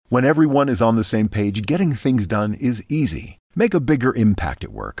When everyone is on the same page, getting things done is easy. Make a bigger impact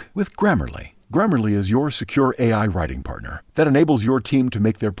at work with Grammarly. Grammarly is your secure AI writing partner that enables your team to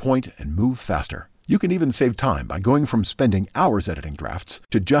make their point and move faster. You can even save time by going from spending hours editing drafts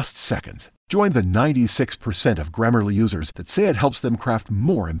to just seconds. Join the 96% of Grammarly users that say it helps them craft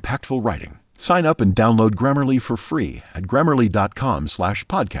more impactful writing. Sign up and download Grammarly for free at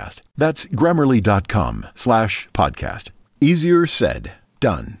grammarly.com/podcast. That's grammarly.com/podcast. Easier said,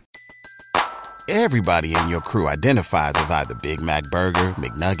 done. Everybody in your crew identifies as either Big Mac Burger,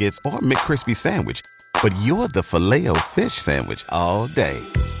 McNuggets, or McCrispy Sandwich. But you're the Filet-O-Fish Sandwich all day.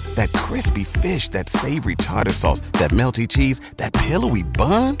 That crispy fish, that savory tartar sauce, that melty cheese, that pillowy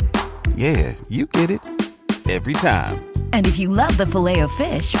bun. Yeah, you get it. Every time. And if you love the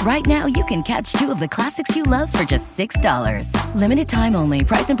Filet-O-Fish, right now you can catch two of the classics you love for just $6. Limited time only.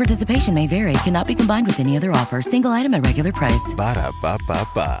 Price and participation may vary. Cannot be combined with any other offer. Single item at regular price.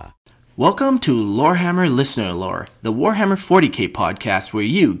 Ba-da-ba-ba-ba. Welcome to Lorehammer Listener Lore, the Warhammer 40k podcast where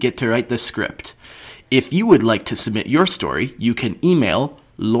you get to write the script. If you would like to submit your story, you can email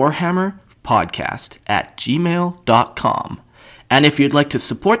lorehammerpodcast@gmail.com. And if you'd like to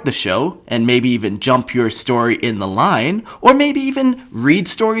support the show and maybe even jump your story in the line, or maybe even read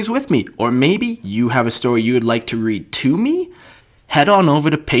stories with me, or maybe you have a story you would like to read to me, head on over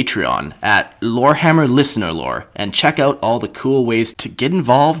to Patreon at Lorehammer Listener Lore and check out all the cool ways to get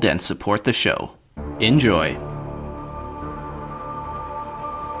involved and support the show. Enjoy.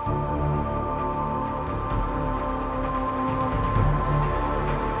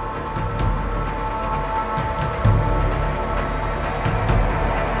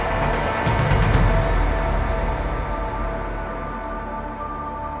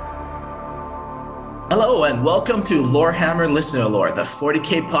 Hello and welcome to Lorehammer Listener Lore, the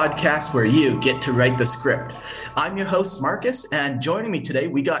 40k podcast where you get to write the script. I'm your host, Marcus, and joining me today,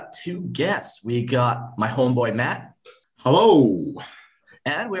 we got two guests. We got my homeboy, Matt. Hello.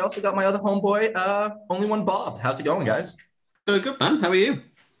 And we also got my other homeboy, only one Bob. How's it going, guys? Good, man. How are you?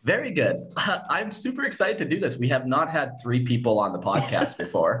 Very good. I'm super excited to do this. We have not had three people on the podcast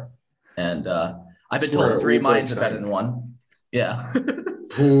before, and I've been told three minds are better than one. Yeah.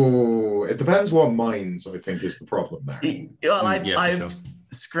 Oh, it depends what minds, I think, is the problem there. Well, I've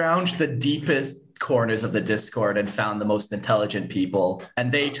scrounged the deepest corners of the Discord and found the most intelligent people,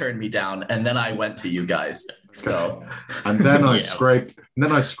 and they turned me down, and then I went to you guys. So, and then I scraped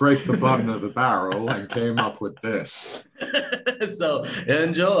the bottom of the barrel and came up with this. So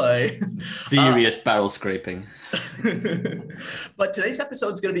enjoy. Serious barrel scraping. But today's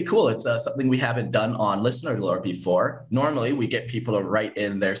episode is going to be cool. It's something we haven't done on Listener Lore before. Normally, we get people to write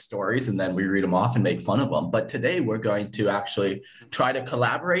in their stories and then we read them off and make fun of them. But today, we're going to actually try to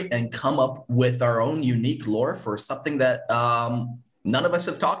collaborate and come up with our own unique lore for something that none of us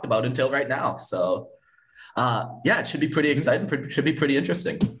have talked about until right now. So, it should be pretty exciting. Should be pretty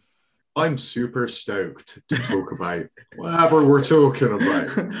interesting. I'm super stoked to talk about whatever we're talking about.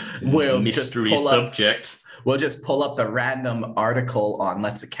 Mystery subject. We'll just pull up the random article on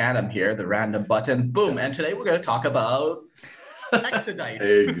Lexicanum here, the random button, boom. And today we're going to talk about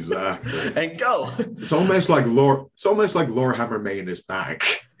Exodites. Exactly. And go. It's almost like Lorehammer Main is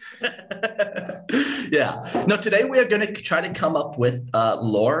back. Yeah. No, today we are going to try to come up with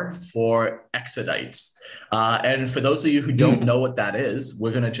lore for Exodites. And for those of you who don't know what that is, we're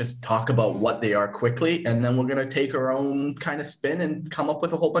going to just talk about what they are quickly, and then we're going to take our own kind of spin and come up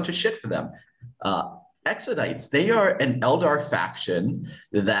with a whole bunch of shit for them. Exodites, they are an Eldar faction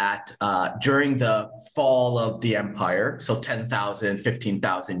that during the fall of the Empire, so 10,000,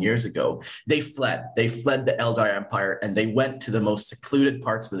 15,000 years ago, they fled the Eldar Empire and they went to the most secluded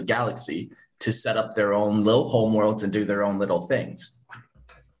parts of the galaxy to set up their own little homeworlds and do their own little things.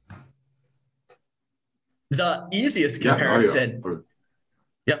 The easiest comparison.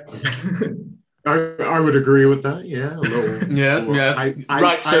 Yep. I would agree with that. Yeah.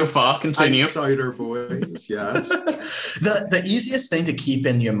 Right so far. Continue. Outsider boys. Yes. The easiest thing to keep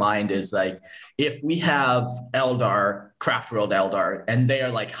in your mind is like if we have Eldar, Craftworld Eldar, and they are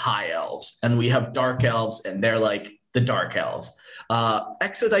like high elves, and we have dark elves, and they're like the dark elves.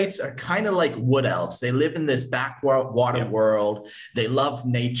 Exodites are kind of like wood elves. They live in this backwater world. They love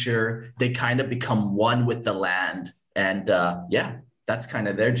nature. They kind of become one with the land. And that's kind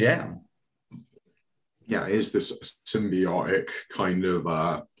of their jam. Yeah, it is this symbiotic kind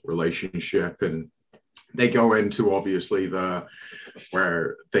of relationship. And they go into obviously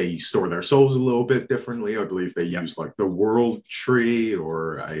where they store their souls a little bit differently. I believe they use like the world tree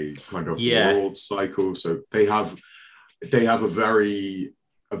or a kind of world cycle. So they have a very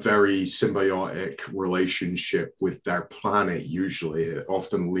a very symbiotic relationship with their planet. Usually it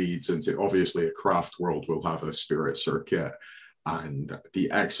often leads into, obviously a craft world will have a spirit circuit, and the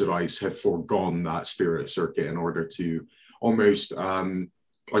Exodites have foregone that spirit circuit in order to almost, I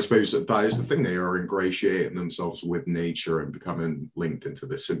suppose that is the thing, they are ingratiating themselves with nature and becoming linked into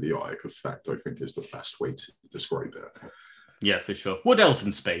the symbiotic effect, I think is the best way to describe it. Yeah, for sure. What else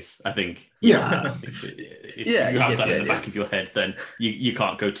in space, I think. Yeah. If you have that in the back of your head, then you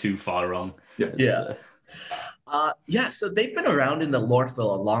can't go too far wrong. Yeah. So they've been around in the lore for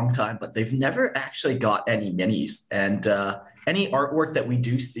a long time, but they've never actually got any minis. And any artwork that we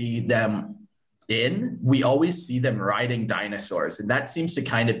do see them in, we always see them riding dinosaurs. And that seems to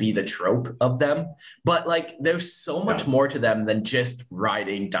kind of be the trope of them. But like, there's so much more to them than just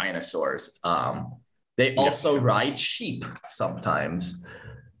riding dinosaurs. They also ride sheep sometimes,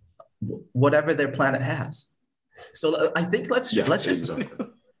 whatever their planet has. So I think let's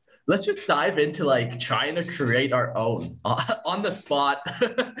just dive into like trying to create our own on the spot.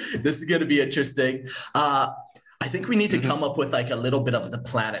 This is going to be interesting. I think we need to come up with like a little bit of the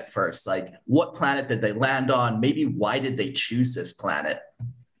planet first. Like, what planet did they land on? Maybe why did they choose this planet?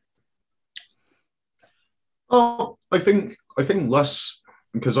 Oh, I think less.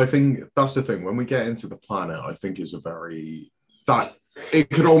 Because I think that's the thing. When we get into the planet, I think is that it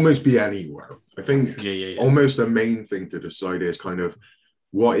could almost be anywhere. I think almost the main thing to decide is kind of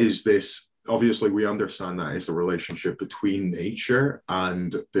what is this? Obviously, we understand that it's a relationship between nature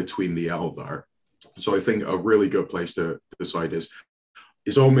and between the Eldar. So I think a really good place to decide is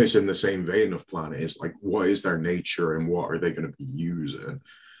almost in the same vein of planet. Is like, what is their nature and what are they going to be using?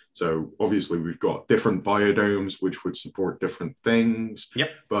 So obviously we've got different biodomes which would support different things. Yep.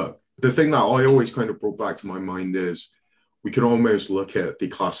 But the thing that I always kind of brought back to my mind is we could almost look at the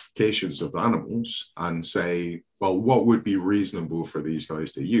classifications of animals and say, well, what would be reasonable for these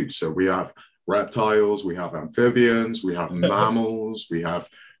guys to use? So we have reptiles, we have amphibians, we have mammals, we have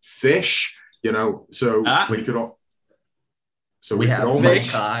fish, so we could all. So we have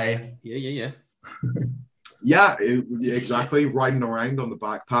almost, fish. Yeah, exactly. Riding around on the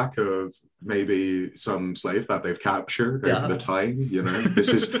backpack of maybe some slave that they've captured over the time.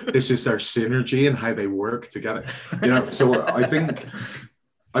 This is their synergy and how they work together. So I think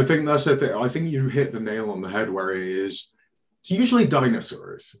that's the thing. I think you hit the nail on the head where it's usually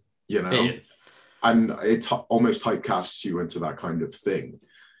dinosaurs. It is. And it almost typecasts you into that kind of thing.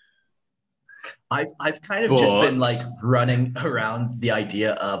 I've kind of just been like running around the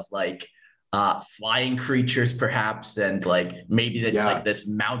idea of like flying creatures perhaps, and like maybe it's like this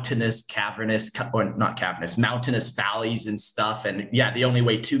mountainous mountainous valleys and stuff, and the only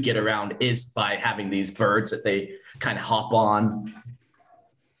way to get around is by having these birds that they kind of hop on.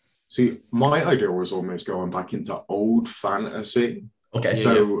 See, my idea was almost going back into old fantasy. Okay.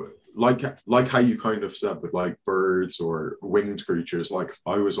 So like how you kind of said with like birds or winged creatures, like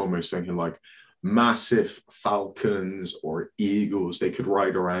I was almost thinking like massive falcons or eagles they could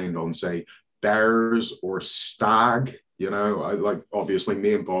ride around on, say bears or stag. I like, obviously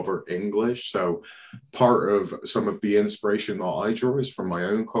me and Bob are English, so part of some of the inspiration that I draw is from my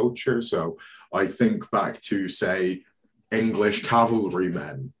own culture. So I think back to, say, English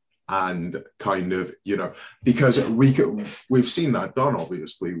cavalrymen, and kind of, because we've seen that done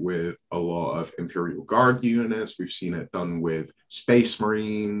obviously with a lot of Imperial Guard units. We've seen it done with Space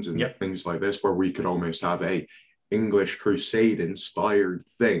Marines and things like this, where we could almost have a English Crusade inspired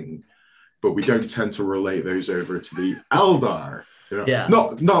thing, but we don't tend to relate those over to the Eldar.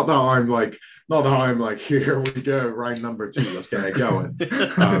 Not that I'm like, here we go, round number 2, let's get it going.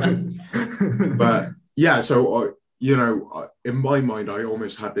 But yeah, so in my mind, I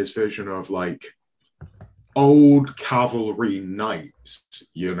almost had this vision of like old cavalry knights,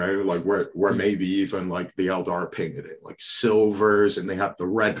 like where maybe even like the Eldar painted it like silvers, and they had the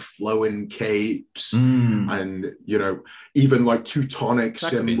red flowing capes, and even like Teutonic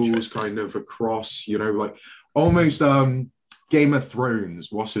symbols kind of across, like almost Game of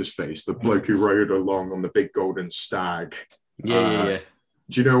Thrones, what's his face, the bloke who rode along on the big golden stag. Yeah.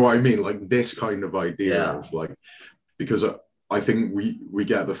 Do you know what I mean? Like this kind of idea of like, because I think we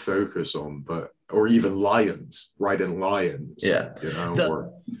get the focus on, or even lions, riding lions. Yeah.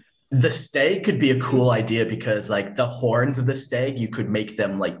 The stag could be a cool idea, because like the horns of the stag, you could make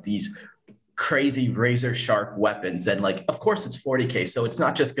them like these crazy razor sharp weapons, then like of course it's 40k. So it's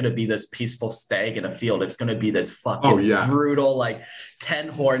not just going to be this peaceful stag in a field. It's going to be this fucking brutal like 10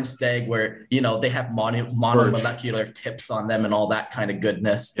 horn stag where they have monomolecular tips on them and all that kind of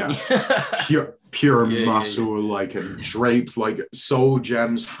goodness. Pure muscle, like, and draped like soul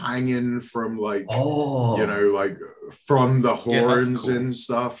gems hanging from like like from the horns and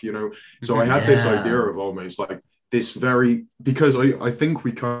stuff. So I had this idea of almost like this because I think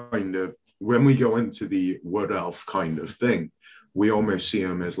we kind of, when we go into the wood elf kind of thing, we almost see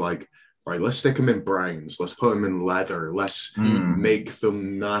them as like, all right, let's stick them in browns, let's put them in leather, let's make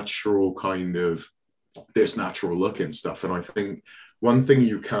them natural, kind of this natural looking stuff. And I think one thing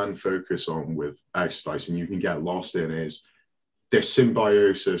you can focus on with Exodites and you can get lost in is this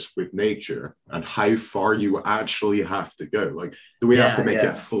symbiosis with nature and how far you actually have to go. Like, do we have to make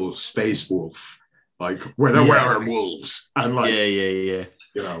it full space wolf? Like, where they're wearing wolves and like, I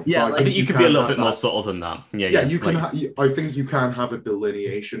think you could be a little bit more subtle than that. You can. I think you can have a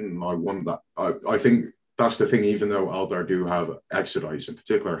delineation, and I want that. I think that's the thing. Even though Eldar do have Exodites in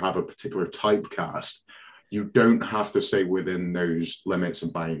particular, have a particular typecast, you don't have to stay within those limits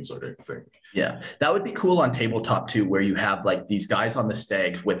and bounds, I don't think. Yeah, that would be cool on tabletop too, where you have like these guys on the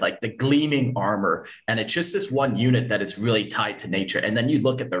stags with like the gleaming armor, and it's just this one unit that is really tied to nature. And then you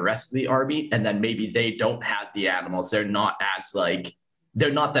look at the rest of the army, and then maybe they don't have the animals. They're not as like,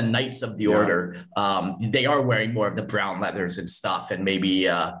 they're not the knights of the order. They are wearing more of the brown leathers and stuff, and maybe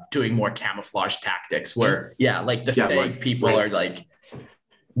doing more camouflage tactics where, like the stag people are like,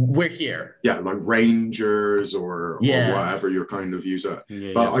 we're here. Like rangers or whatever you're kind of using.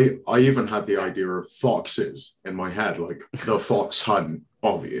 But I even had the idea of foxes in my head, like the fox hunt,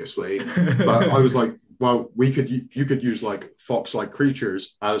 obviously. But I was like, well, you could use like fox-like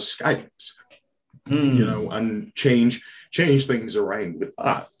creatures as scouts, and change things around with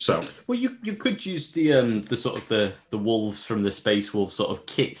that. So you could use the sort of the wolves from the Space Wolf sort of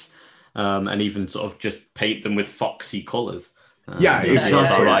kits, and even sort of just paint them with foxy colours.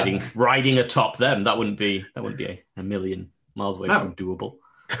 Exactly. Riding atop them, that wouldn't be a million miles away from doable.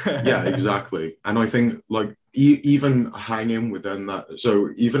 Exactly. And I think like even hanging within that, so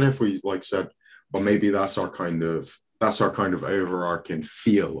even if we like said, well, maybe that's our kind of overarching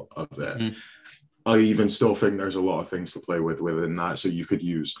feel of it, I even still think there's a lot of things to play with within that. So you could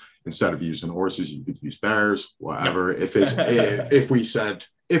use, instead of using horses, you could use bears, whatever. If we said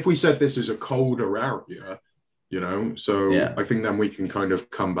this is a colder area, I think then we can kind of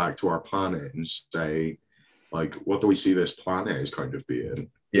come back to our planet and say, like, what do we see this planet as kind of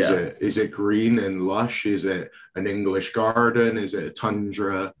being? Is it green and lush? Is it an English garden? Is it a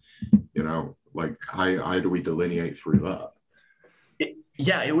tundra? Like, how do we delineate through that?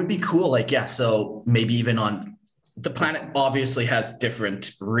 It would be cool. Like, so maybe even on the planet obviously has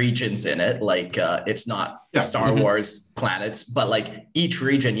different regions in it. Like, it's not Star Wars planets, but like each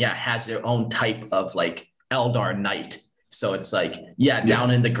region, has their own type of like Eldar knight. So it's like,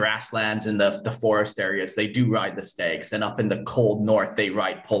 down in the grasslands and the forest areas, they do ride the stags, and up in the cold north, they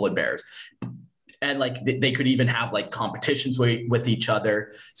ride polar bears. And like they could even have like competitions with each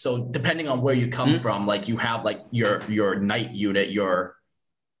other. So depending on where you come from, like you have like your knight unit, your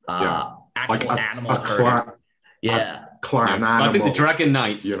actual like animal herders. Clan animal. I think the Dragon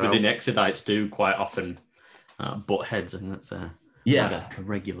Knights within Exodites do quite often butt heads, and that's a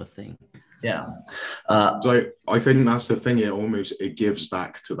regular thing. So I think that's the thing. It gives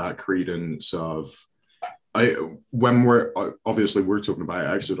back to that credence of when we're talking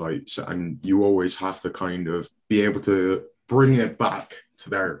about Exodites, and you always have to kind of be able to bring it back to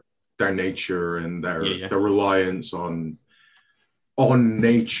their nature and their reliance on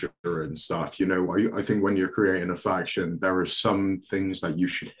nature and stuff. I think when you're creating a faction, there are some things that you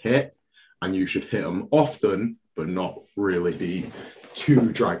should hit, and you should hit them often, but not really be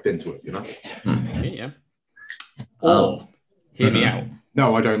too dragged into it, Hear me out.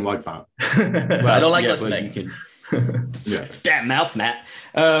 No, I don't like that. Well, I don't like listening. Damn mouth, Matt.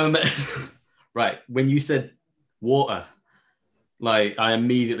 Right, when you said water, like I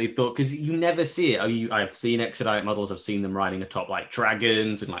immediately thought, because you never see it. I've seen Exodite models. I've seen them riding atop like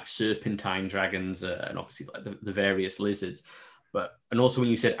dragons and like serpentine dragons, and obviously like the various lizards. And also when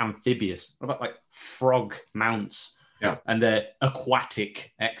you said amphibious, what about like frog mounts? And they're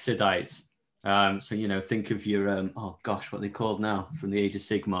aquatic Exodites. So, think of your, what are they called now from the Age of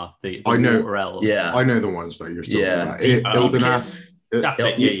Sigmar? The water elves. I know the ones that you're talking about. Ildenath. That's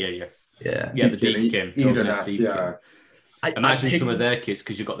it. Yeah. The Deepkin. Edenath, Imagine some of their kits,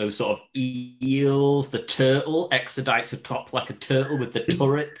 because you've got those sort of eels, the turtle, Exodites atop like a turtle with the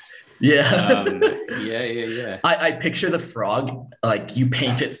turrets. Yeah. Yeah. I picture the frog, like you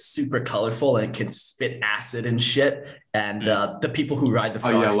paint it super colorful and it can spit acid and shit. And the people who ride the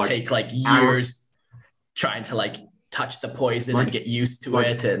frogs take like years trying to like touch the poison and get used to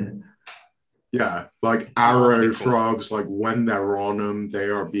it. And yeah, like arrow frogs, like when they're on them, they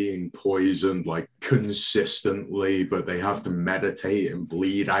are being poisoned like consistently, but they have to meditate and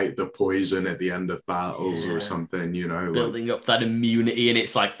bleed out the poison at the end of battles or something, you know, building up that immunity. And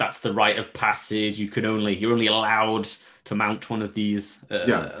it's like that's the rite of passage. You're only allowed to mount one of these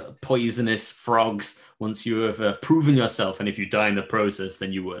poisonous frogs once you have proven yourself. And if you die in the process,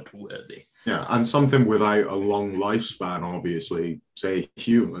 then you weren't worthy. Yeah, and something without a long lifespan, obviously, say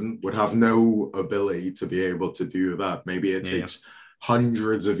human, would have no ability to be able to do that. Maybe it takes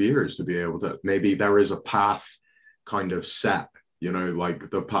hundreds of years to be able to, maybe there is a path kind of set, you know,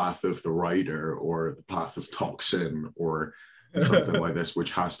 like the path of the rider or the path of toxin or something like this,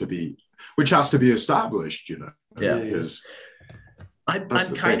 which has to be established, you know. Yeah. Because I'm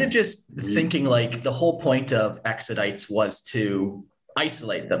kind of just thinking like the whole point of Exodites was to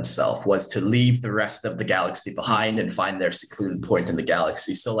isolate themselves, was to leave the rest of the galaxy behind and find their secluded point in the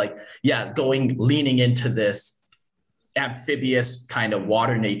galaxy. So like, yeah, leaning into this amphibious kind of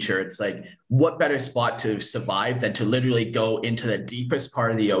water nature, it's like, what better spot to survive than to literally go into the deepest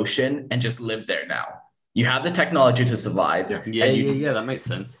part of the ocean and just live there now? You have the technology to survive. Yeah, that makes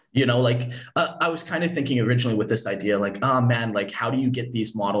sense. You know, like I was kind of thinking originally with this idea, like, oh man, like how do you get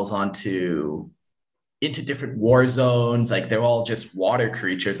these models into different war zones? Like they're all just water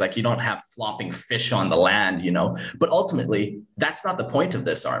creatures. Like you don't have flopping fish on the land, you know, but ultimately that's not the point of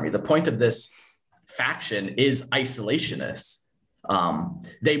this army. The point of this faction is isolationists.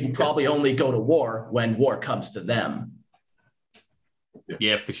 They probably only go to war when war comes to them.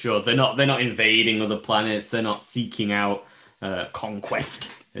 Yeah, for sure. They're not invading other planets. They're not seeking out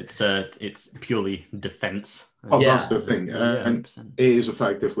conquest. It's purely defense. Oh, that's the thing. And it is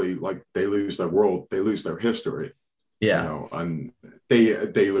effectively like they lose their world, they lose their history. Yeah. You know, and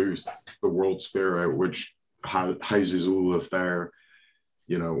they lose the world spirit, which houses all of their,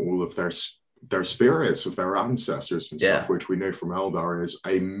 you know, all of their spirits of their ancestors and stuff, which we know from Eldar is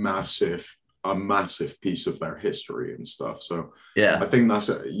a massive piece of their history and stuff. So I think I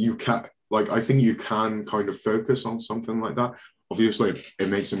think you can kind of focus on something like that. Obviously, it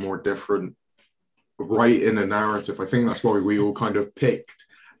makes it more different right in a narrative. I think that's why we all kind of picked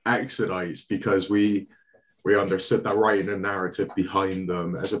Exodites, because we understood that right in a narrative behind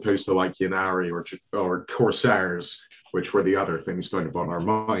them, as opposed to like Yanari or Corsairs, which were the other things kind of on our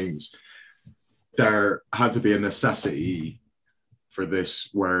minds. There had to be a necessity for this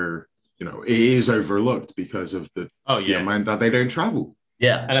where, you know, it is overlooked because of the amount that they don't travel.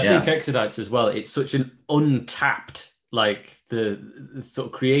 Yeah. And I think Exodites as well, it's such an untapped, like the sort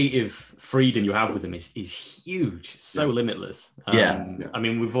of creative freedom you have with them is huge, so limitless. I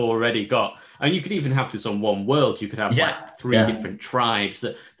mean, we've already got, and you could even have this on one world. You could have like three different tribes.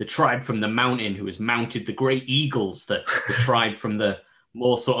 The tribe from the mountain who has mounted the great eagles, the tribe from the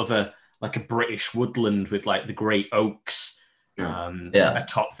more sort of a British woodland with like the great oaks.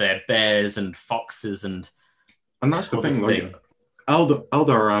 Atop their bears and foxes and that's the thing. Like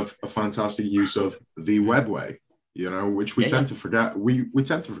Eldar have a fantastic use of the webway, you know, which we tend to forget. We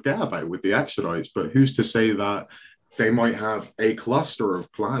tend to forget about with the Exodites, but who's to say that they might have a cluster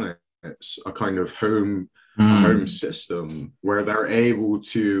of planets, a kind of home system where they're able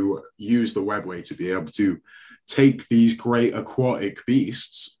to use the webway to be able to take these great aquatic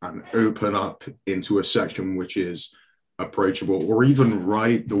beasts and open up into a section which is approachable, or even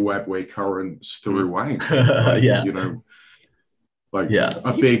ride the webway currents through anchor. You know, like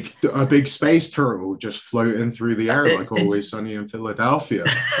a big space turtle just floating through the air, like Always Sunny in Philadelphia.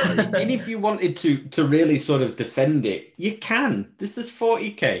 Like, and if you wanted to really sort of defend it, you can. This is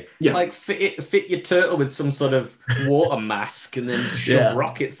 40k. Like fit your turtle with some sort of water mask and then shove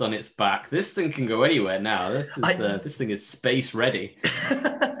rockets on its back. This thing can go anywhere now. This thing is space ready.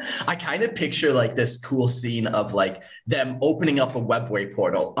 I kind of picture like this cool scene of like them opening up a webway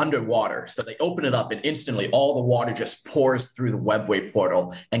portal underwater. So they open it up and instantly all the water just pours through the webway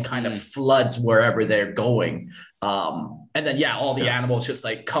portal and kind of floods wherever they're going. And then, all the animals just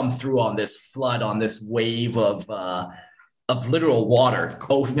like come through on this flood, on this wave of literal water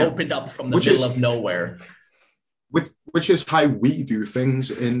opened up from the middle of nowhere. Which is how we do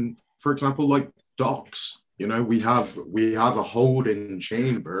things in, for example, like docks. You know, we have a holding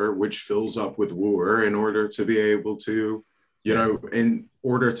chamber which fills up with water in order to be able to you know, in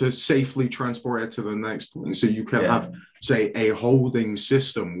order to safely transport it to the next point. So you can have, say, a holding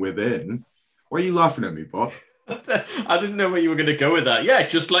system within. Why are you laughing at me, Bob? I didn't know where you were going to go with that. Yeah,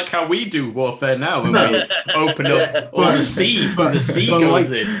 just like how we do warfare now, when we open up all the sea, the sea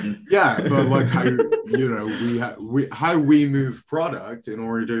goes in. Yeah, but like how, you know, how we move product in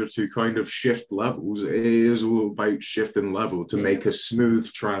order to kind of shift levels, it is all about shifting level to make a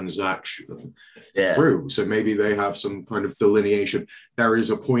smooth transaction through. So maybe they have some kind of delineation. There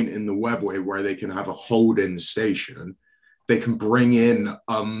is a point in the webway where they can have a hold-in station. They can bring in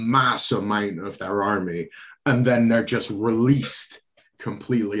a mass amount of their army, and then they're just released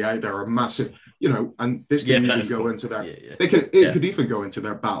completely out there. A massive, you know, and this can even go into their. They could it could even go into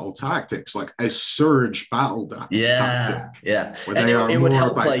their battle tactics, like a surge battle tactic. Yeah, where and they are it would more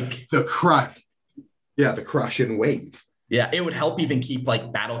help about like the crash. Yeah, the crashing wave. Yeah, it would help even keep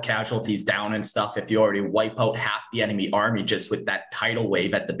like battle casualties down and stuff if you already wipe out half the enemy army just with that tidal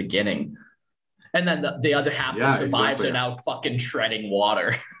wave at the beginning. And then the other half that survives are now fucking treading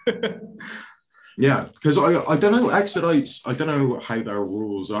water. Yeah, because I don't know, Exodites, I don't know how their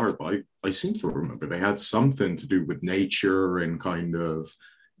rules are, but I seem to remember they had something to do with nature and kind of,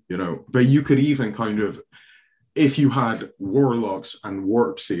 you know, but you could even kind of, if you had warlocks and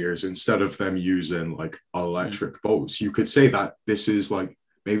warp seers, instead of them using like electric bolts, you could say that this is like,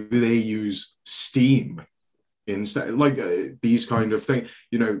 maybe they use steam instead, like these kind of things,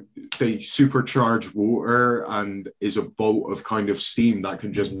 you know, they supercharge water and is a bolt of kind of steam that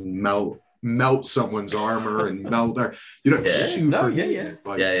can just melt someone's armor and melt their, you know, super. I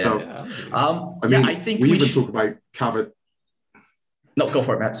think we even talk about No, go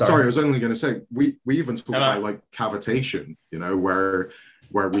for it, Matt. Sorry, I was only going to say we even talk about like cavitation, you know, where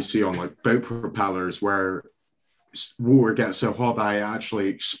we see on like boat propellers where water gets so hot that it actually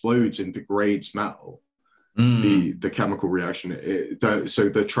explodes and degrades metal. The chemical reaction, so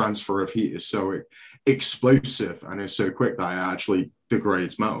the transfer of heat is so explosive and is so quick that it actually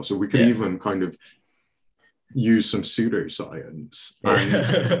degrades metal. So we can even kind of use some pseudoscience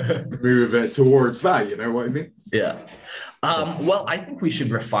and move it towards that, you know what I mean? Yeah. Well, I think we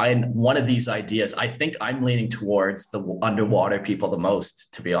should refine one of these ideas. I think I'm leaning towards the underwater people the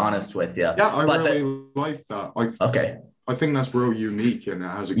most, to be honest with you. Yeah, I really like that. I think that's real unique and it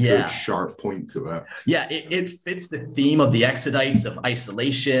has a good sharp point to it. Yeah, it fits the theme of the Exodites of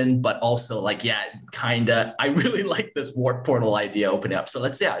isolation, but also like, I really like this warp portal idea opening up. So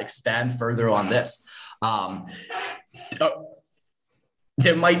let's expand further on this.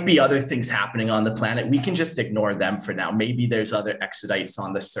 There might be other things happening on the planet. We can just ignore them for now. Maybe there's other Exodites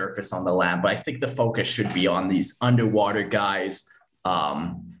on the surface on the land, but I think the focus should be on these underwater guys.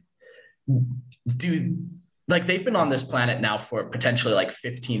 Like they've been on this planet now for potentially like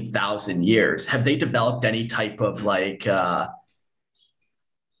 15,000 years. Have they developed any type of like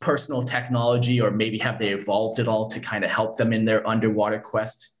personal technology, or maybe have they evolved at all to kind of help them in their underwater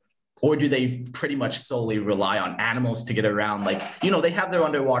quest? Or do they pretty much solely rely on animals to get around? Like, you know, they have their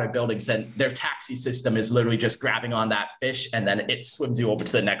underwater buildings and their taxi system is literally just grabbing on that fish and then it swims you over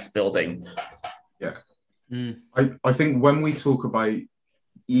to the next building. Yeah. I think when we talk about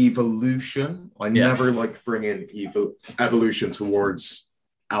evolution, I never like bring in evolution towards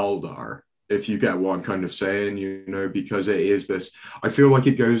Eldar, if you get what I'm kind of saying, you know, because it is this, I feel like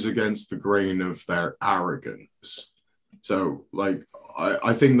it goes against the grain of their arrogance. So like,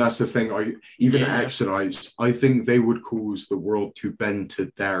 I think that's the thing. Exodites, I think they would cause the world to bend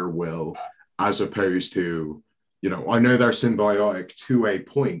to their will, as opposed to, you know, I know they're symbiotic to a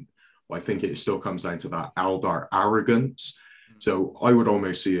point, but I think it still comes down to that Eldar arrogance. So I would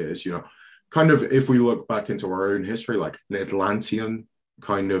almost see it as, you know, kind of if we look back into our own history, like an Atlantean,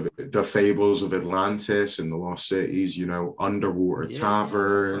 kind of the fables of Atlantis and the lost cities, you know, underwater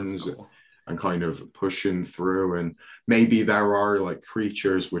taverns and kind of pushing through. And maybe there are like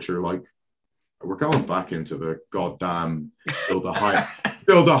creatures which are like, we're going back into the goddamn build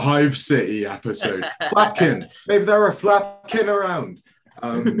a hive city episode. Flapkin, maybe there are Flapkin around.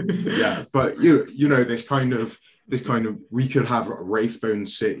 But you know, this kind of we could have Wraithbone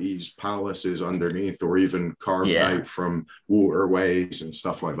cities, palaces underneath, or even carved out from waterways and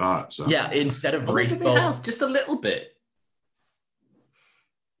stuff like that. So instead of Wraithbone, they have just a little bit.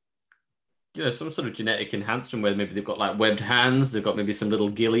 You know, some sort of genetic enhancement where maybe they've got like webbed hands, they've got maybe some little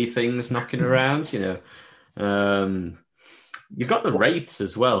gilly things knocking around, you know. You've got the wraiths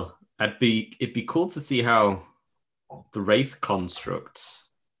as well. It'd be cool to see how the wraith constructs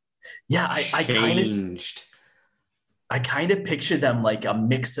I kind of picture them like a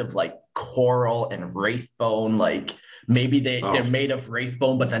mix of like coral and wraithbone. Like maybe they're made of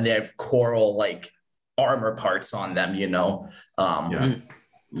wraithbone, but then they have coral like armor parts on them, you know.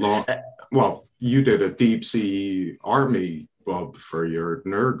 Well, you did a deep sea army, Bob, for your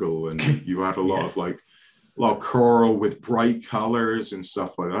Nurgle, and you had a lot of coral with bright colors and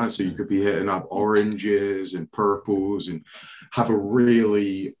stuff like that. So you could be hitting up oranges and purples and have a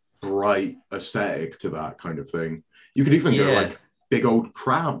really bright aesthetic to that kind of thing. You could even go like big old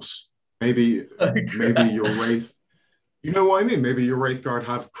crabs. Maybe your Wraith, you know what I mean? Maybe your Wraith Guard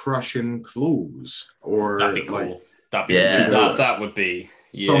have crushing claws, or that'd be cool. Like, that'd be that would be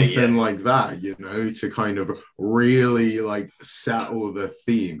something like that, you know, to kind of really like settle the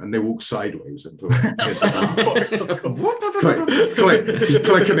theme. And they walk sideways until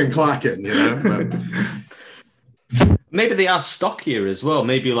clicking and clacking, you know. Maybe they are stockier as well.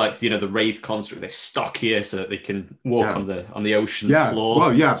 Maybe like, you know, the Wraith construct, they're stockier so that they can walk on the ocean floor.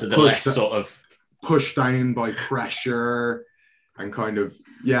 Well, so they're less sort of pushed down by pressure and kind of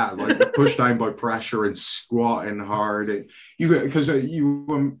like pushed down by pressure and squatting hard. Because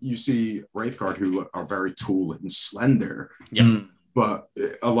you see Wraith Guard who are very tall and slender. But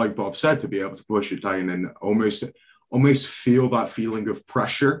like Bob said, to be able to push it down and almost feel that feeling of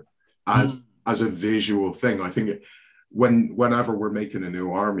pressure as a visual thing. I think whenever we're making a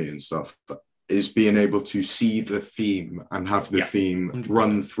new army and stuff, is being able to see the theme and have the theme 100%.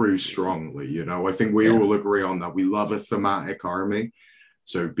 Run through strongly. You know, I think we all agree on that. We love a thematic army,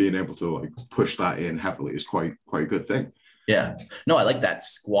 so being able to like push that in heavily is quite a good thing. Yeah, no, I like that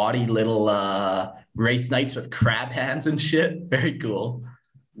squatty little Wraith Knights with crab hands and shit. Very cool.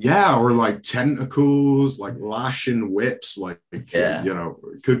 Yeah, or like tentacles, like lashing whips, like you know,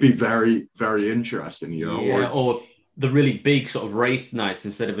 it could be very, very interesting. You know, or the really big sort of Wraith Knights,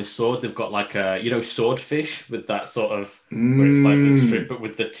 instead of a sword, they've got like a, you know, swordfish with that sort of where it's like the strip, but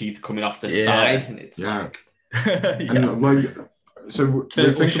with the teeth coming off the side, and it's like, and like, so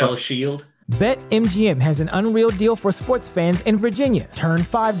turtle shell shield. BetMGM has an unreal deal for sports fans in Virginia. Turn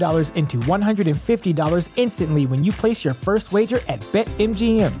 $5 into $150 instantly when you place your first wager at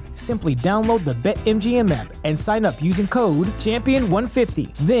BetMGM. Simply download the BetMGM app and sign up using code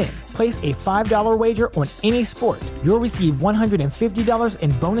Champion150. Then, place a $5 wager on any sport. You'll receive $150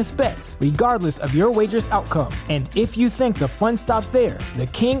 in bonus bets, regardless of your wager's outcome. And if you think the fun stops there, the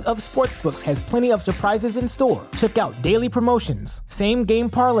king of sportsbooks has plenty of surprises in store. Check out daily promotions, same-game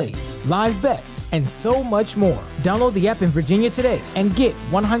parlays, live bets, and so much more. Download the app in Virginia today and get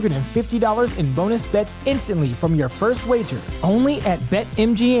 $150 in bonus bets instantly from your first wager. Only at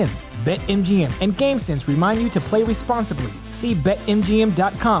BetMGM. BetMGM and GameSense remind you to play responsibly. See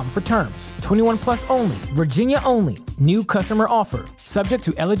BetMGM.com for terms. 21 plus only. Virginia only. New customer offer. Subject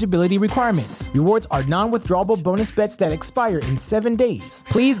to eligibility requirements. Rewards are non-withdrawable bonus bets that expire in 7 days.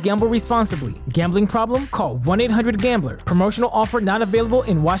 Please gamble responsibly. Gambling problem? Call 1-800-GAMBLER. Promotional offer not available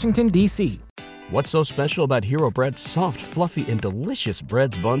in Washington, D.C. What's so special about Hero Bread's soft, fluffy, and delicious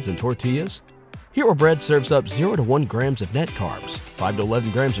breads, buns, and tortillas? Hero Bread serves up 0 to 1 grams of net carbs, 5 to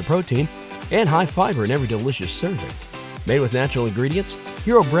 11 grams of protein, and high fiber in every delicious serving. Made with natural ingredients,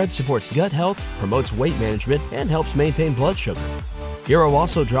 Hero Bread supports gut health, promotes weight management, and helps maintain blood sugar. Hero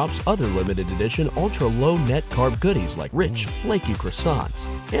also drops other limited edition ultra-low net carb goodies like rich, flaky croissants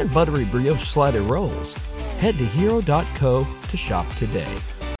and buttery brioche slider rolls. Head to hero.co to shop today.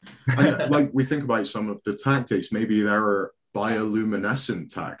 And, like, we think about some of the tactics, maybe there are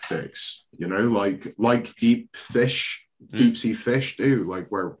bioluminescent tactics, you know, like deep sea fish do, like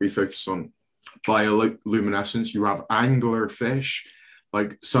where we focus on bioluminescence. You have angler fish,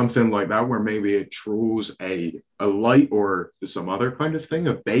 like something like that, where maybe it draws a light or some other kind of thing,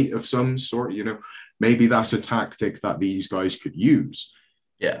 a bait of some sort, you know. Maybe that's a tactic that these guys could use.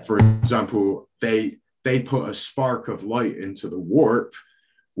 Yeah. For example, they put a spark of light into the warp,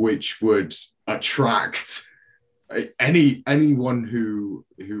 which would attract anyone who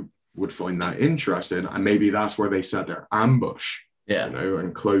would find that interesting, and maybe that's where they set their ambush, you know,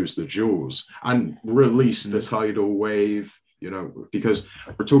 and close the jaws and release the tidal wave, you know, because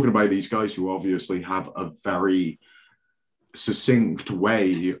we're talking about these guys who obviously have a very succinct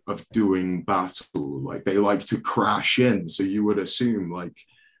way of doing battle. Like, they like to crash in, so you would assume, like,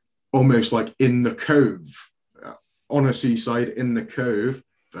 almost like in the cove, on a seaside in the cove,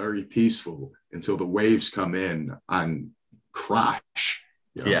 very peaceful until the waves come in and crash.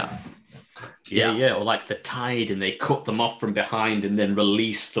 You know? Yeah, or like the tide, and they cut them off from behind and then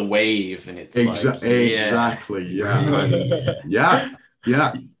release the wave, and it's exactly.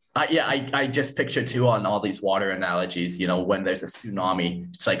 I just picture too on all these water analogies, you know, when there's a tsunami,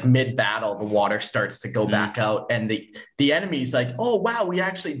 it's like mid-battle, the water starts to go back out, and the enemy's like, oh wow, we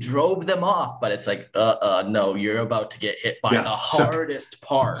actually drove them off, but it's like, no, you're about to get hit by the hardest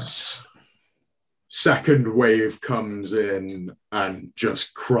part. second wave comes in and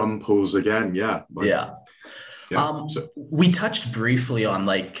just crumples again. Yeah. So we touched briefly on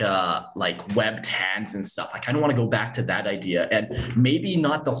like webbed hands and stuff. I kind of want to go back to that idea, and maybe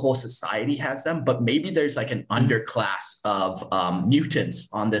not the whole society has them, but maybe there's like an underclass of mutants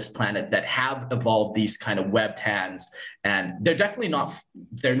on this planet that have evolved these kind of webbed hands, and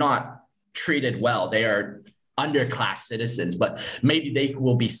they're not treated well. They are underclass citizens, but maybe they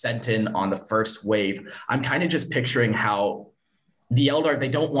will be sent in on the first wave. I'm kind of just picturing how the Eldar, they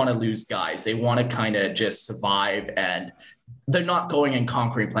don't want to lose guys. They want to kind of just survive, and they're not going and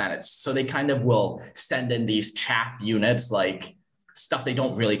conquering planets. So they kind of will send in these chaff units, like stuff they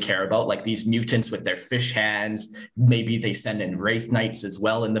don't really care about, like these mutants with their fish hands. Maybe they send in Wraith Knights as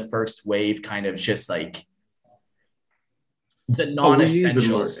well in the first wave, kind of just like the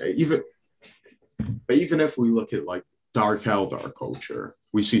non-essentials. Even if we look at like Dark Eldar culture,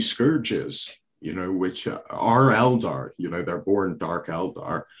 we see Scourges, which are Eldar, they're born Dark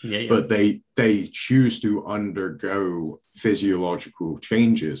Eldar, but they choose to undergo physiological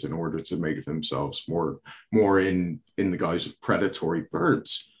changes in order to make themselves more in the guise of predatory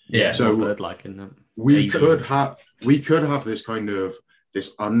birds. Yeah, so bird-like in them. We could have this kind of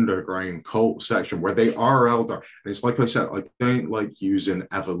this underground cult section where they are Eldar. And it's like I said, I don't like using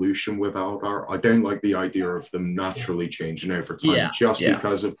evolution with Eldar. I don't like the idea of them naturally changing over time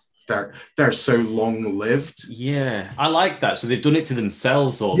because of they're so long-lived. Yeah, I like that. So they've done it to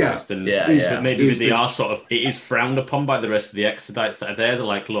themselves almost. Maybe they are sort of, it is frowned upon by the rest of the Exodites that are there. They're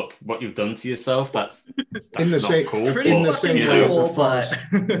like, look, what you've done to yourself, that's in the not same, cool. In the same way, the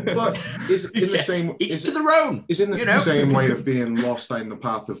same way of being lost down the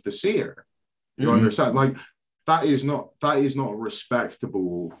path of the seer. You understand? Like that is not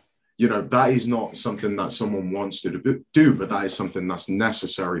respectable. That is not something that someone wants to do, but that is something that's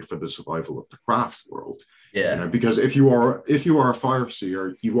necessary for the survival of the craft world. Yeah. Because if you are a fire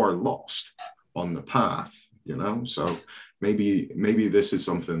seer, you are lost on the path. So maybe this is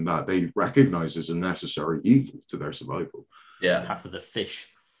something that they recognize as a necessary evil to their survival. Yeah. Path of the fish.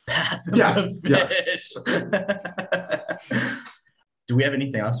 Path of the fish. Do we have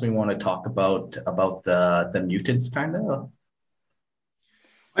anything else we want to talk about the mutants, kind of?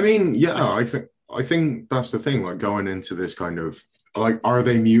 I mean, I think that's the thing, like going into this kind of like, are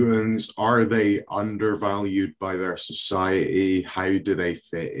they mutants? Are they undervalued by their society? How do they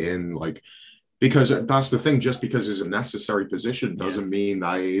fit in? Like, because that's the thing, just because it's a necessary position doesn't mean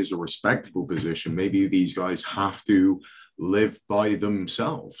that it is a respectable position. Maybe these guys have to live by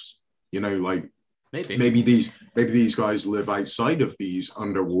themselves, like maybe these guys live outside of these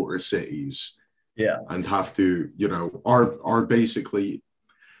underwater cities. Yeah. And have to, are basically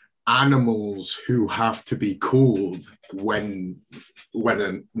animals who have to be cooled when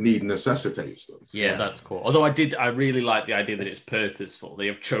a need necessitates them. Yeah, that's cool. Although I really like the idea that it's purposeful. They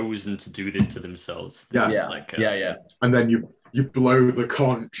have chosen to do this to themselves. And then you blow the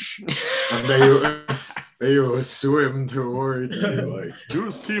conch, and they all swim towards you like,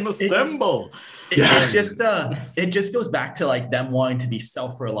 use team assemble. It just goes back to like them wanting to be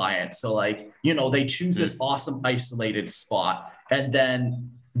self-reliant. So like, they choose this awesome isolated spot, and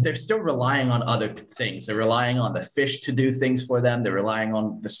then they're still relying on other things. They're relying on the fish to do things for them. They're relying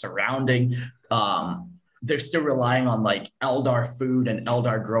on the surrounding. They're still relying on like Eldar food and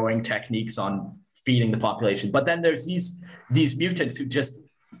Eldar growing techniques on feeding the population. But then there's these mutants who just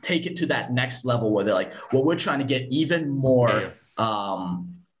take it to that next level where they're like, well, we're trying to get even more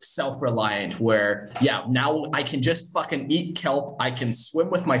self-reliant, where now I can just fucking eat kelp, I can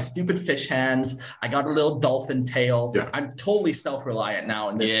swim with my stupid fish hands, I got a little dolphin tail, I'm totally self-reliant now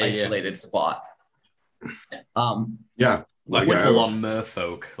in this isolated spot. Like full-on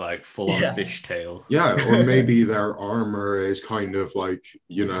merfolk, like full-on fish tail. Or maybe their armor is kind of like,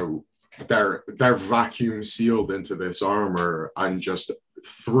 they're vacuum sealed into this armor, and just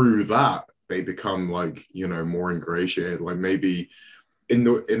through that they become like, more ingratiated. Like maybe in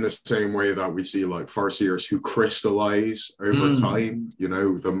the same way that we see like farseers who crystallize over time,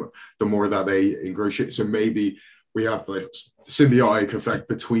 the more that they ingratiate. So maybe we have the symbiotic effect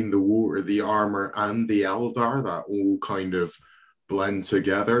between the water, the armor, and the Eldar that all kind of blend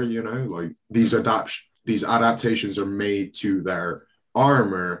together. Like these adaptations are made to their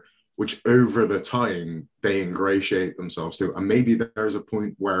armor, which over the time they ingratiate themselves to. And maybe there's a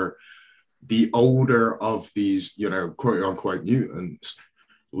point where the older of these, quote unquote mutants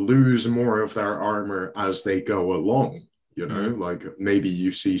lose more of their armor as they go along, like maybe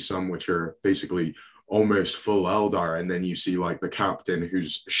you see some which are basically almost full Eldar, and then you see like the captain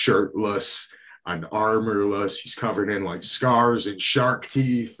who's shirtless and armorless. He's covered in like scars and shark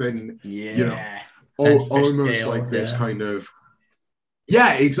teeth, and almost scales, like this kind of,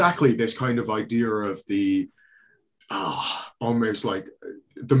 exactly, this kind of idea of the almost like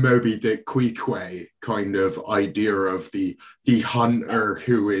the Moby Dick Queequeg kind of idea of the hunter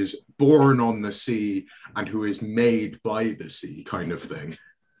who is born on the sea and who is made by the sea kind of thing.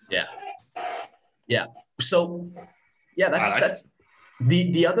 So that's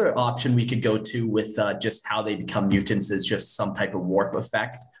the other option we could go to with just how they become mutants is just some type of warp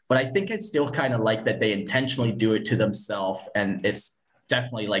effect. But I think I still kind of like that they intentionally do it to themselves, and it's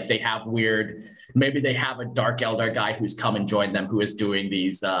definitely like they have maybe they have a Dark Eldar guy who's come and joined them who is doing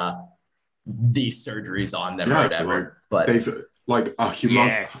these surgeries on them or whatever. Like but they've like a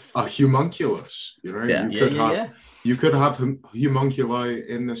homunculus, you know, you could have homunculi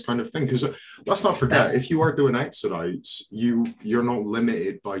in this kind of thing, because let's not forget, if you are doing Exodites, you're not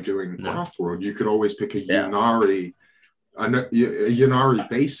limited by doing Craftworld. You could always pick a Yunari, a Yunari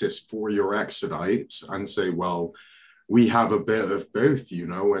basis for your Exodites and say, well, we have a bit of both, you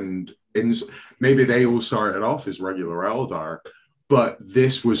know, and maybe they all started off as regular Eldar, but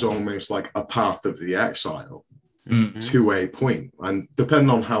this was almost like a path of the exile to a point. And depending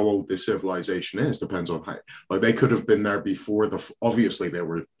on how old the civilization is, depends on how, like they could have been there before obviously they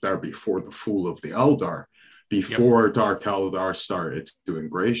were there before the fall of the Eldar, before Dark Eldar started to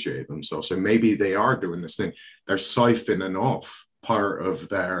ingratiate themselves. So maybe they are doing this thing. They're siphoning off part of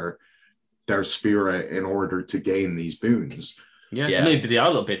their spirit in order to gain these boons. Maybe they are a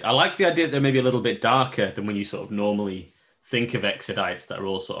little bit. I like the idea that they're maybe a little bit darker than when you sort of normally think of Exodites, that are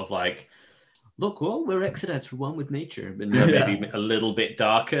all sort of like, look, well, we're Exodites, we're one with nature, but maybe a little bit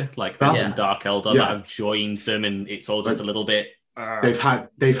darker. Like there's some Dark Eldar that have joined them, and it's all just a little bit. They've had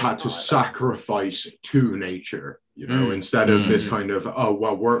to sacrifice to nature, you know, instead of this kind of, oh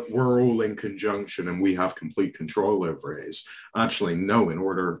well, we're all in conjunction and we have complete control over it. It's actually no, in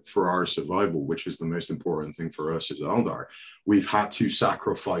order for our survival, which is the most important thing for us as Eldar, we've had to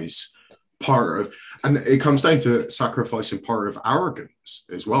sacrifice part of, and it comes down to sacrificing part of arrogance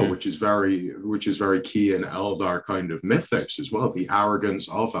as well, which is very key in Eldar kind of mythos as well, the arrogance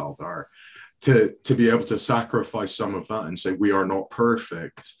of Eldar. To be able to sacrifice some of that and say we are not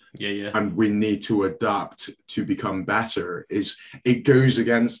perfect, and we need to adapt to become better, it goes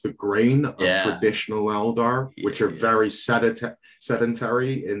against the grain of traditional Eldar, which are very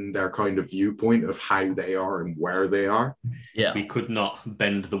sedentary in their kind of viewpoint of how they are and where they are. We could not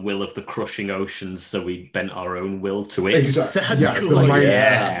bend the will of the crushing oceans, so we bent our own will to it. Exactly. That's cool.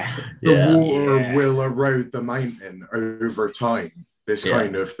 The water will erode the mountain over time. This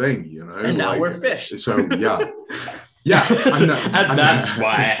kind of thing, you know, and now we're fish. So and that's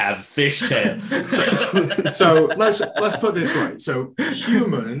why I have fishtail. So let's put this right. So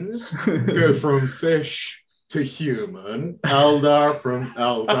humans go from fish to human, Eldar from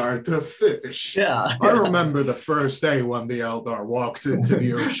Eldar to fish. I remember the first day when the Eldar walked into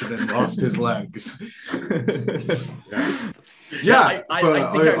the ocean and lost his legs. I think I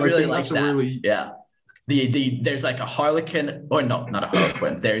really like that. There's like a harlequin, or no, not a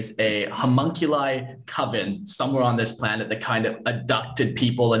harlequin. There's a homunculi coven somewhere on this planet that kind of abducted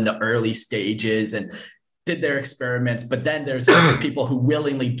people in the early stages and did their experiments. But then there's other people who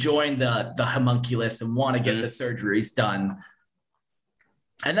willingly join the homunculus and want to get the surgeries done.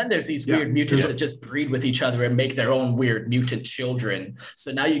 And then there's these weird mutants that just breed with each other and make their own weird mutant children.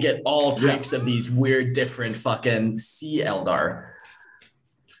 So now you get all types of these weird, different fucking sea Eldar.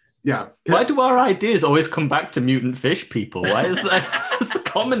 Why do our ideas always come back to mutant fish people? Why is that? It's a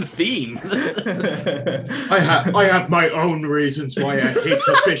common theme. I have my own reasons why I hate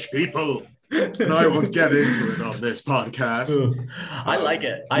the fish people, and I won't get into it on this podcast. I like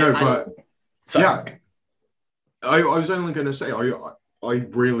it. I was only going to say I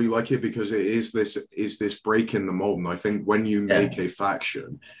really like it because it is this break in the mold, and I think when you make a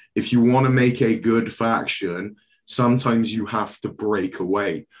faction, if you want to make a good faction, sometimes you have to break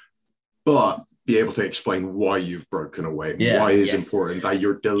away. But be able to explain why you've broken away, why it's important that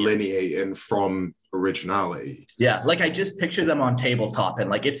you're delineating from originality. Like I just picture them on tabletop,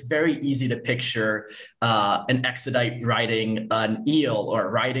 and like it's very easy to picture an Exodite riding an eel or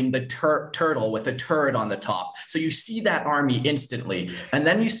riding the turtle with a turret on the top. So you see that army instantly, and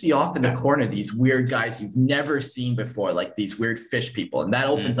then you see off in the corner these weird guys you've never seen before, like these weird fish people, and that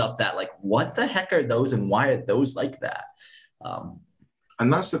opens up that like, what the heck are those, and why are those like that?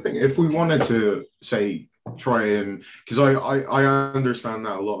 And that's the thing. If we wanted to say, try and, because I understand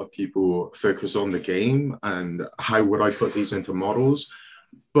that a lot of people focus on the game and how would I put these into models,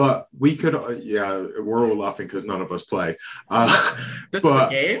 but we could, we're all laughing because none of us play. This is a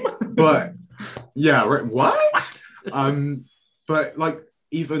game? But yeah, right. What? But like,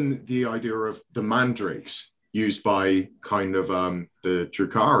 even the idea of the mandrakes used by kind of the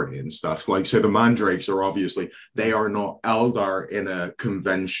Drukhari and stuff. Like, so the mandrakes are obviously, they are not Eldar in a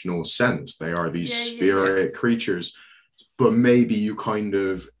conventional sense. They are these spirit creatures, but maybe you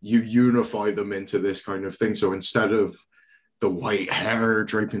unify them into this kind of thing. So instead of the white hair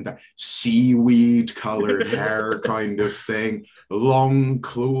draping that seaweed colored hair kind of thing, long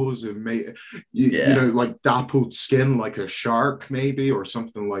clothes and you know, like dappled skin like a shark maybe, or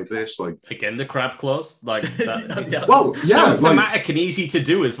something like this. Like, again, the crab claws, like that. So thematic and easy to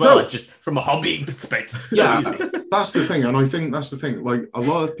do as well, just from a hobby perspective. That's the thing. And I think that's the thing. Like, a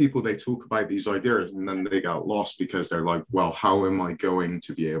lot of people, they talk about these ideas and then they got lost because they're like, well, how am I going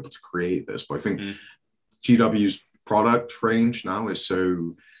to be able to create this? But I think GW's product range now is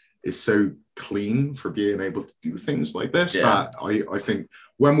so clean for being able to do things like this that I think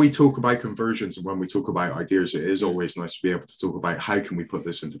when we talk about conversions and when we talk about ideas, it is always nice to be able to talk about how can we put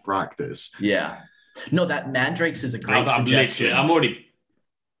this into practice. No, that mandrakes is a great suggestion. I'm already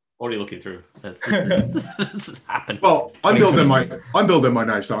looking through. Happened. Well, I'm building my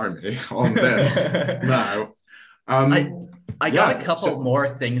next army on this now. I got a couple more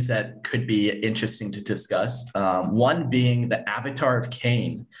things that could be interesting to discuss. One being the Avatar of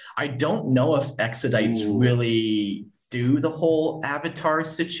Cain. I don't know if Exodites really do the whole Avatar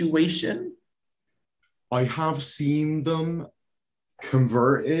situation. I have seen them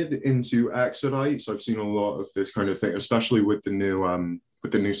converted into Exodites. I've seen a lot of this kind of thing, especially with the new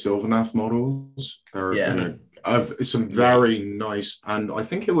Sylvaneth models. There are some very nice, and I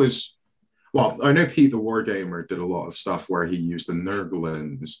think it was. Well, I know Pete the Wargamer did a lot of stuff where he used the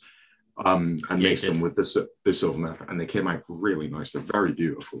Nurglings and mixed them with the Sylvaneth, and they came out really nice. They're very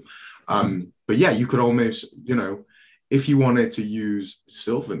beautiful. But yeah, you could almost, you know, if you wanted to use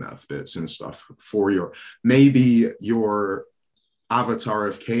Sylvaneth bits and stuff for maybe your Avatar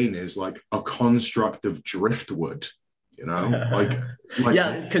of Cain is like a construct of driftwood, you know? like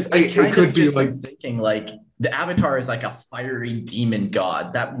because it could be like thinking like, the Avatar is like a fiery demon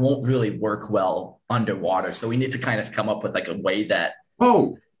god that won't really work well underwater. So we need to kind of come up with like a way that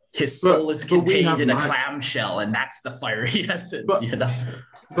his soul is contained in a clamshell, and that's the fiery essence, you know?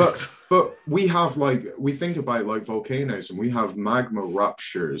 But we have we think about like volcanoes, and we have magma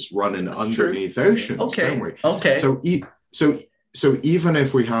ruptures running underneath oceans, don't we? Okay. So even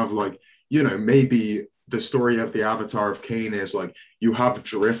if we have maybe the story of the Avatar of Cain is like you have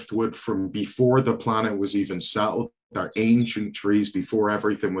driftwood from before the planet was even settled. They're ancient trees before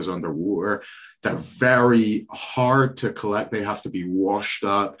everything was underwater. They're very hard to collect. They have to be washed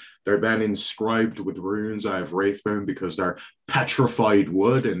up. They're then inscribed with runes out of Wraithbone because they're petrified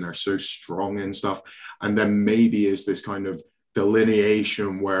wood and they're so strong and stuff. And then maybe is this kind of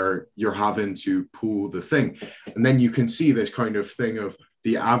delineation where you're having to pull the thing. And then you can see this kind of thing of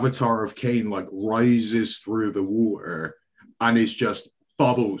the Avatar of Cain rises through the water and is just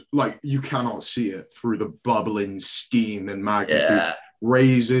bubbles, you cannot see it through the bubbling steam and magma.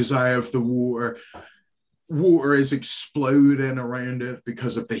 Raises out of the water. Water is exploding around it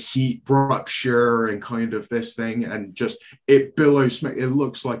because of the heat rupture and kind of this thing, and just it billows. It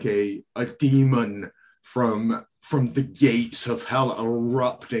looks like a demon from the gates of hell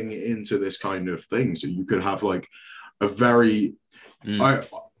erupting into this kind of thing. So you could have a very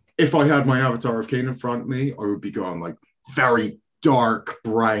if I had my Avatar of Cain in front of me, I would be going very dark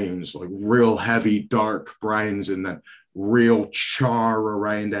browns, real heavy dark browns, and then real char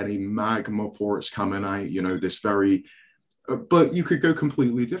around any magma ports coming out, this very but you could go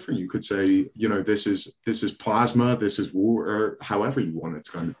completely different. You could say, this is plasma, this is water, however you wanted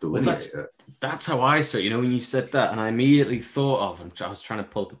to kind of delineate it. That's how I saw it. When you said that, and I immediately thought of, I was trying to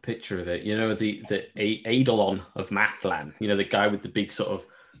pull up a picture of it, the Eidolon of Mathlan, the guy with the big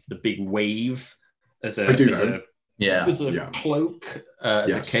the big wave as a cloak,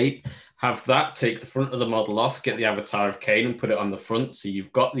 as a cape. Have that, take the front of the model off, get the Avatar of Cain and put it on the front. So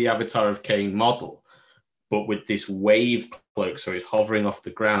you've got the Avatar of Cain model, but with this wave cloak, so he's hovering off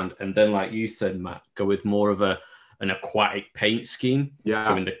the ground. And then, like you said, Matt, go with more of an aquatic paint scheme. Yeah.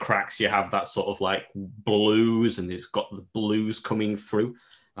 So in the cracks, you have that sort of blues, and it's got the blues coming through.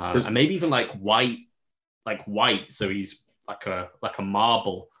 And maybe even white. So he's like a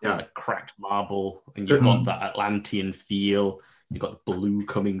marble, a cracked marble, and you've got that Atlantean feel. You've got the blue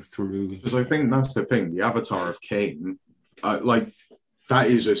coming through. Because I think that's the thing. The Avatar of Cain, that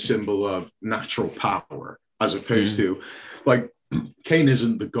is a symbol of natural power, as opposed to, Cain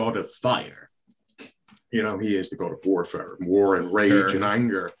isn't the god of fire. He is the god of warfare, war and rage and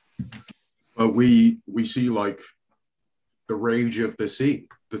anger. But we see the rage of the sea,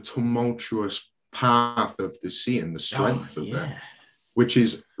 the tumultuous path of the sea and the strength of it. which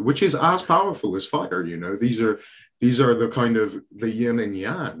is as powerful as fire. You know, these are the kind of the yin and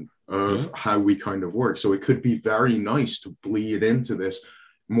yang of how we kind of work. So it could be very nice to bleed into this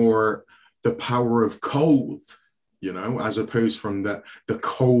more the power of cold, you know, as opposed from the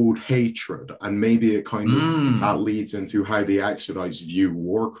cold hatred. And maybe it kind of that leads into how the Exodites view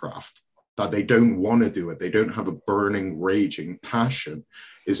Warcraft, that they don't want to do it. They don't have a burning, raging passion.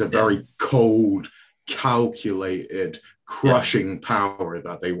 It's a very cold, calculated, crushing power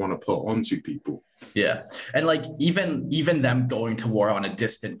that they want to put onto people. Yeah. And like even them going to war on a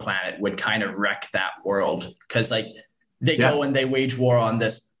distant planet would kind of wreck that world, because like they go and they wage war on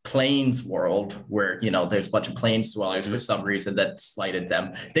this plains world where, you know, there's a bunch of plains dwellers for some reason that slighted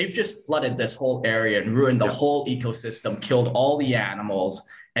them. They've just flooded this whole area and ruined the whole ecosystem, killed all the animals.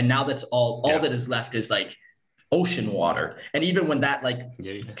 And now that's all that is left is like ocean water. And even when that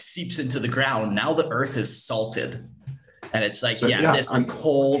seeps into the ground, now the earth is salted. And it's like, this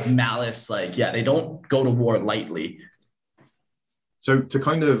cold malice, they don't go to war lightly. So to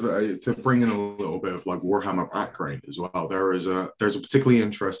kind of to bring in a little bit of like Warhammer background as well, there's a particularly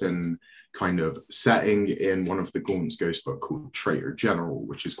interesting kind of setting in one of the Gaunt's Ghost book called Traitor General,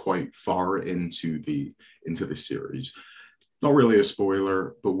 which is quite far into the series. Not really a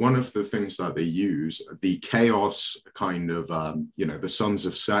spoiler, but one of the things that they use, the chaos kind of, the Sons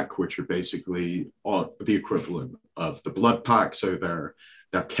of Sek, which are basically the equivalent of the Blood Pack. So they're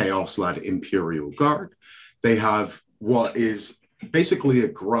chaos-led Imperial Guard. They have what is basically a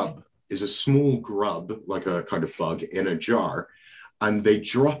grub, is a small grub, like a kind of bug in a jar, and they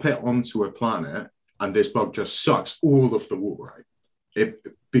drop it onto a planet, and this bug just sucks all of the water out.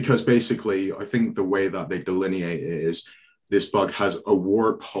 Because basically, I think the way that they delineate it is this bug has a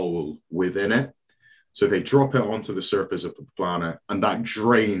warp hole within it. So they drop it onto the surface of the planet, and that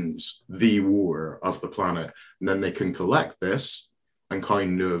drains the water of the planet. And then they can collect this and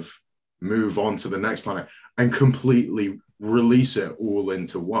kind of move on to the next planet and completely release it all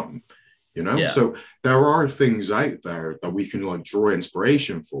into one, you know? So there are things out there that we can like draw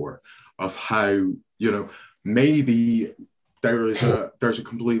inspiration for, of how, you know, maybe there's a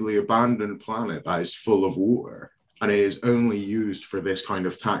completely abandoned planet that is full of water, and it is only used for this kind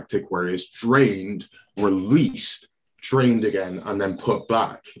of tactic where it's drained, released, drained again, and then put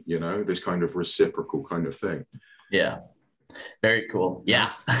back, you know, this kind of reciprocal kind of thing. Yeah. Very cool.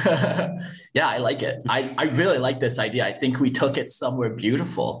 Yeah. Yeah, I like it. I really like this idea. I think we took it somewhere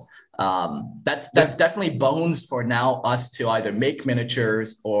beautiful. That's definitely bones for now us to either make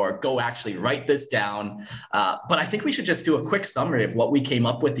miniatures or go actually write this down. But I think we should just do a quick summary of what we came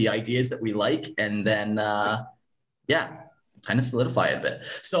up with, the ideas that we like, and then kind of solidify it a bit.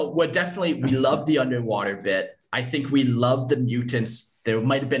 So we love the underwater bit. I think we love the mutants. There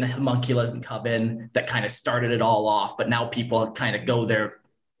might have been a homunculus and coven that kind of started it all off, but now people kind of go there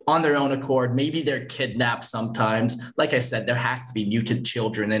on their own accord. Maybe they're kidnapped sometimes. Like I said, there has to be mutant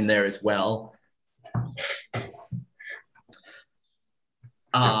children in there as well.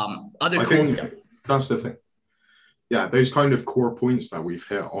 That's the thing. Yeah, those kind of core points that we've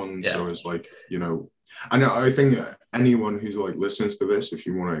hit on. So it's like, you know, and I think anyone who's like listens to this, if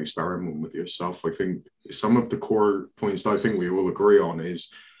you want to experiment with yourself, I think some of the core points that I think we all agree on is,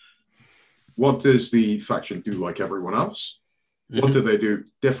 what does the faction do like everyone else? What do they do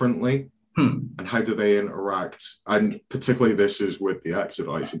differently? And how do they interact? And particularly this is with the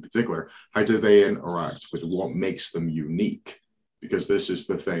Exodites in particular. How do they interact with what makes them unique? Because this is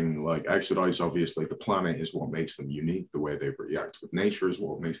the thing, like Exodites, obviously the planet is what makes them unique. The way they react with nature is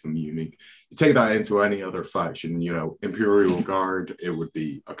what makes them unique. You take that into any other faction, you know, Imperial Guard, it would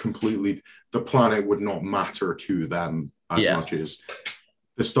be the planet would not matter to them as much as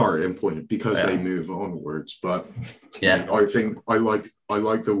the starting point, because they move onwards. But I think I like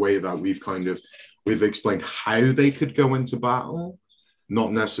the way that we've explained how they could go into battle.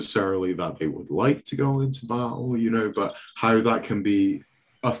 Not necessarily that they would like to go into battle, you know, but how that can be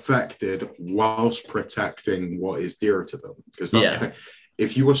affected whilst protecting what is dear to them. Because that's the thing.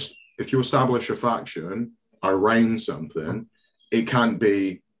 If you establish a faction around something, it can't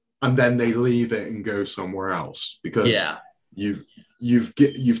be, and then they leave it and go somewhere else, because you've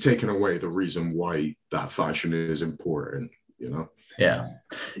taken away the reason why that faction is important, you know. Yeah,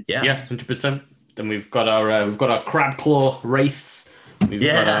 100%. Then we've got our crab claw wraiths. We've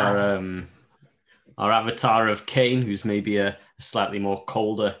got our avatar of Cain, who's maybe a slightly more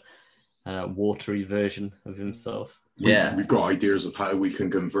colder, watery version of himself. We've got ideas of how we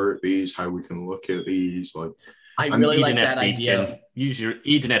can convert these, how we can look at these. Like, I really like that idea. Use your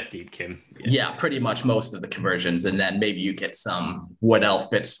Edenet Deedkin. Yeah, pretty much most of the conversions, and then maybe you get some Wood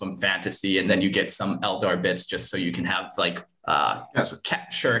Elf bits from fantasy, and then you get some Eldar bits just so you can have like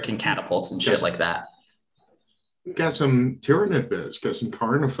shuriken catapults and shit like that. Get some Tyranid bits, get some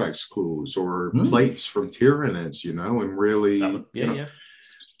Carnifex clues or plates from Tyranids, and really,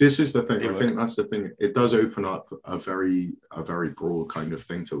 This is the thing. I think that's the thing. It does open up a very broad kind of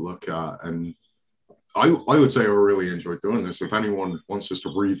thing to look at, and I would say I really enjoyed doing this. If anyone wants us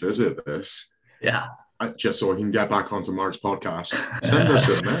to revisit this, just so I can get back onto Mark's podcast, send us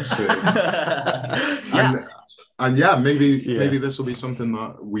a message. Maybe this will be something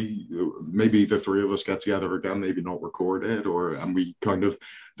that maybe the three of us get together again, maybe not record it, and we kind of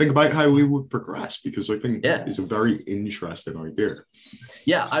think about how we would progress, because I think it's a very interesting idea.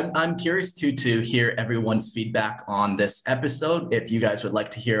 Yeah, I'm curious to hear everyone's feedback on this episode. If you guys would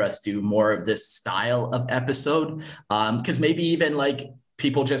like to hear us do more of this style of episode, because maybe even like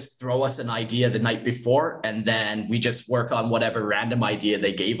people just throw us an idea the night before and then we just work on whatever random idea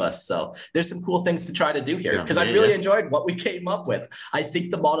they gave us. So there's some cool things to try to do here, because I really enjoyed what we came up with. I think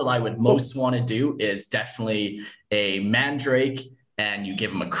the model I would most want to do is definitely a Mandrake, and you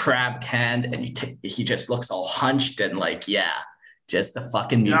give him a crab hand and he just looks all hunched and like, just a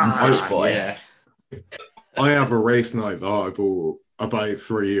fucking mutant fish boy. Yeah. I have a Wraith Knight that I bought about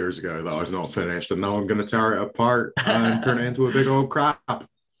 3 years ago that I've not finished, and now I'm going to tear it apart and turn it into a big old crab.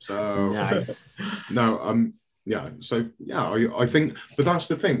 So nice. I think, but that's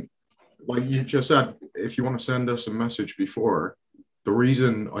the thing. Like you just said, if you want to send us a message before, the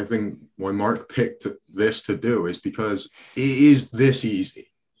reason I think why Mark picked this to do is because it is this easy.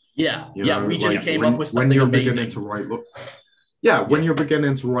 We just came up with something amazing. When you're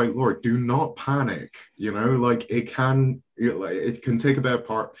beginning to write lore, do not panic. It can take a bit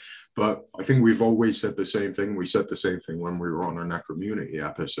apart, but I think we've always said the same thing. We said the same thing when we were on our Necrommunity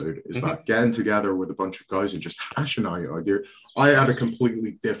episode, is that getting together with a bunch of guys and just hashing out your idea. I had a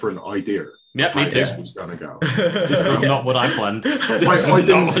completely different idea. Yeah, me too. This was going to go. This was not what I planned. I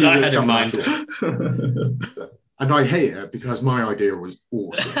didn't see this come out. And I hate it because my idea was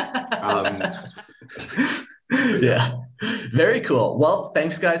awesome. Very cool. Well,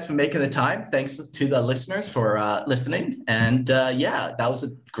 thanks guys for making the time. Thanks to the listeners for listening. And that was a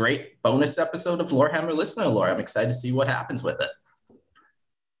great bonus episode of Lorehammer Listener Lore. I'm excited to see what happens with it.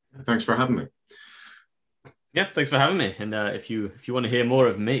 Thanks for having me. Yeah, thanks for having me. And if you want to hear more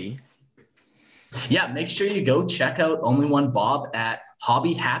of me, make sure you go check out Only One Bob at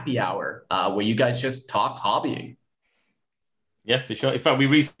Hobby Happy Hour, where you guys just talk hobbying. Yeah, for sure. In fact, we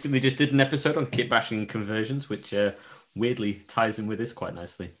recently just did an episode on kit bashing and conversions, which weirdly ties in with this quite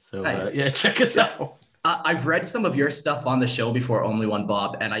nicely. So nice. Check us out. I've read some of your stuff on the show before, Only One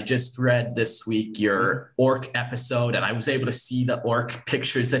Bob, and I just read this week your orc episode, and I was able to see the orc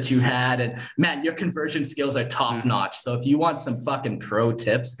pictures that you had, and man, your conversion skills are top notch. So if you want some fucking pro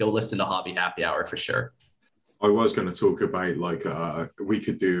tips, go listen to Hobby Happy Hour for sure. I was going to talk about we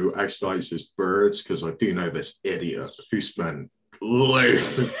could do Exodites as birds, because I do know this idiot who spent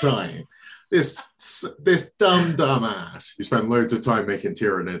loads of time. This dumbass who spent loads of time making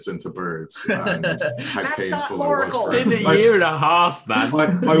Tyranids into birds. And That's not Oracle. In a year and a half, man.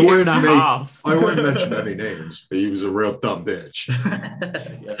 I won't mention any names, but he was a real dumb bitch.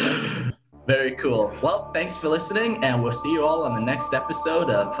 Very cool. Well, thanks for listening, and we'll see you all on the next episode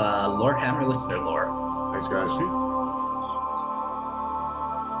of Lorehammer Listener Lore. Thanks, guys. Peace.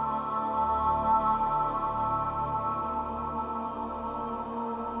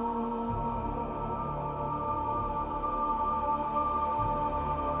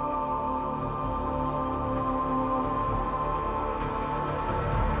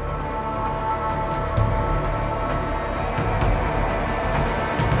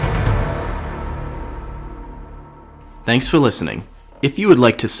 Thanks for listening. If you would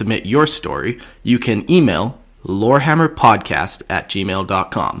like to submit your story, you can email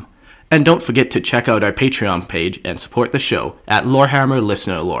lorehammerpodcast@gmail.com. And don't forget to check out our Patreon page and support the show at Lorehammer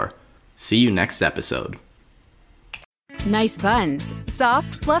Listener Lore. See you next episode. Nice buns,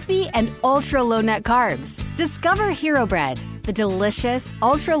 soft, fluffy, and ultra-low net carbs. Discover Hero Bread, the delicious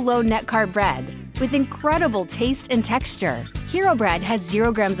ultra-low net carb bread with incredible taste and texture. Hero Bread has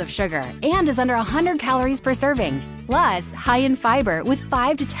 0 grams of sugar and is under 100 calories per serving. Plus, high in fiber with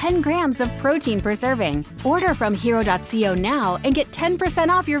 5 to 10 grams of protein per serving. Order from hero.co now and get 10%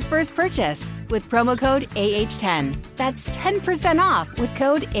 off your first purchase with promo code AH10. That's 10% off with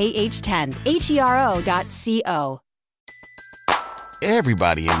code AH10. HERO.co.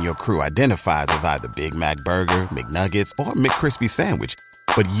 Everybody in your crew identifies as either Big Mac Burger, McNuggets, or McCrispy Sandwich.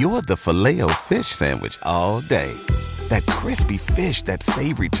 But you're the Filet-O-Fish Sandwich all day. That crispy fish, that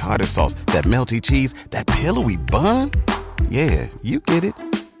savory tartar sauce, that melty cheese, that pillowy bun. Yeah, you get it.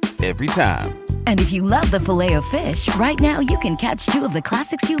 Every time. And if you love the Filet-O-Fish, right now you can catch 2 of the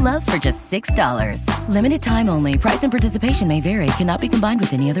classics you love for just $6. Limited time only. Price and participation may vary. Cannot be combined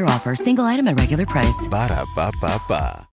with any other offer. Single item at regular price. Ba-da-ba-ba-ba.